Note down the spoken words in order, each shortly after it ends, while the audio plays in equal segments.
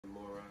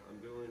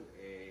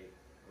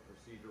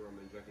from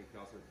injecting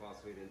calcium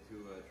phosphate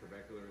into a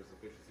trabecular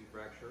insufficiency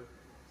fracture.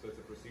 So it's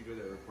a procedure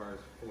that requires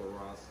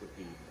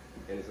fluoroscopy,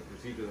 and it's a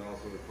procedure that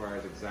also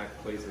requires exact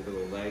placement of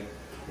the leg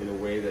in a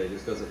way that it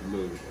just doesn't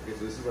move. Okay,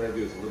 so this is what I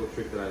do. It's a little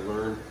trick that I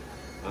learned.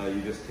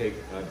 You just take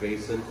a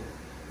basin,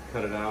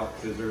 cut it out,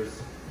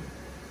 scissors,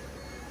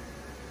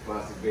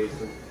 plastic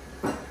basin.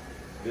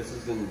 This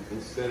is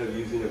instead of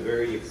using a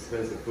very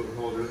expensive foot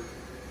holder.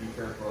 Be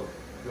careful of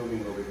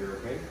filming over here,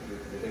 okay?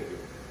 Thank you.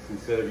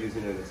 Instead of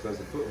using an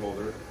expensive foot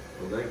holder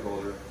or leg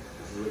holder,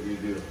 this is what you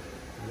do.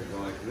 You go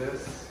like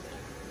this.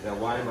 Now,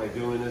 why am I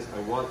doing this? I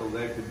want the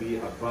leg to be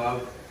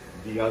above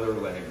the other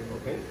leg,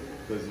 okay?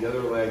 Because the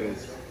other leg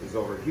is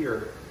over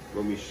here.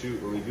 When we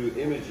do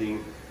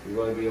imaging, we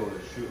want to be able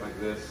to shoot like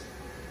this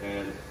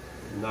and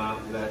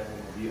not let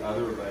the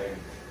other leg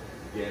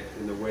get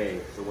in the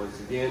way. So once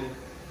again,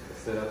 I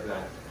set up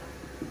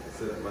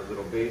my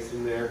little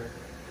basin there,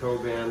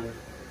 co-band.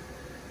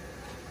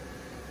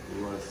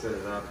 You want to set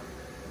it up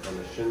on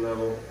the shin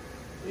level.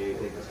 And you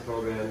take this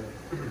co-band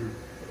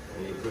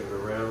and you put it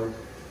around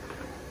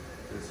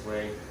this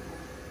way.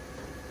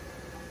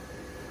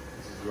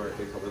 This is where it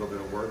takes a little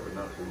bit of work, but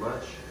not too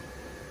much.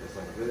 Just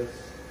like this.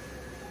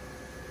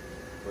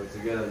 Once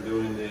again, I'm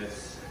doing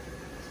this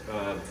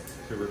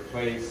to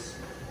replace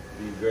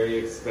the very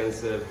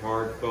expensive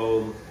hard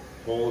foam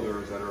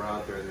holders that are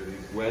out there. They're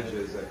these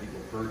wedges that people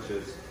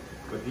purchase,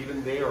 but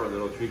even they are a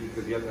little tricky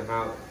because you have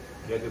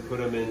to put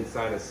them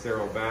inside a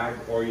sterile bag,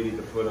 or you need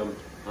to put them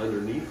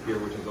underneath here,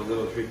 which is a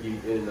little tricky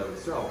in and of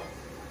itself.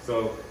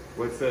 So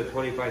what's the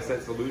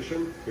 25-cent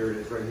solution? Here it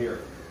is right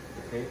here.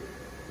 Okay,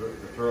 the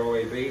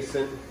throwaway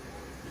basin,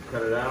 you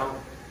cut it out,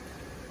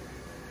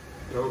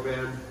 toe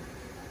bend,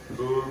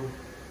 boom,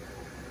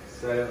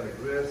 set it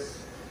like this,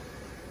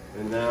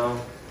 and now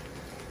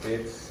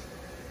it's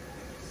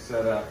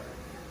set up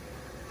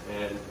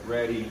and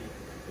ready.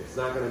 It's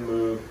not going to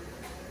move.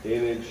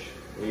 Image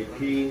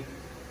AP,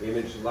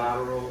 image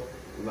lateral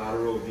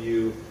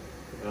view,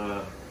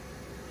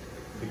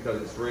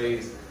 because it's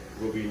raised,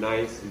 will be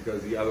nice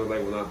because the other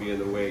leg will not be in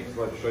the way. Just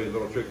wanted to show you a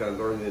little trick that I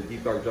learned in the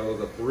deep dark jungles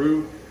of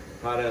Peru,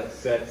 how to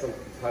set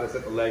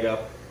the leg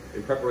up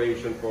in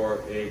preparation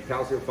for a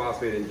calcium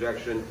phosphate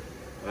injection,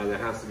 and that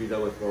has to be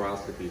done with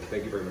fluoroscopy.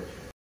 Thank you very much.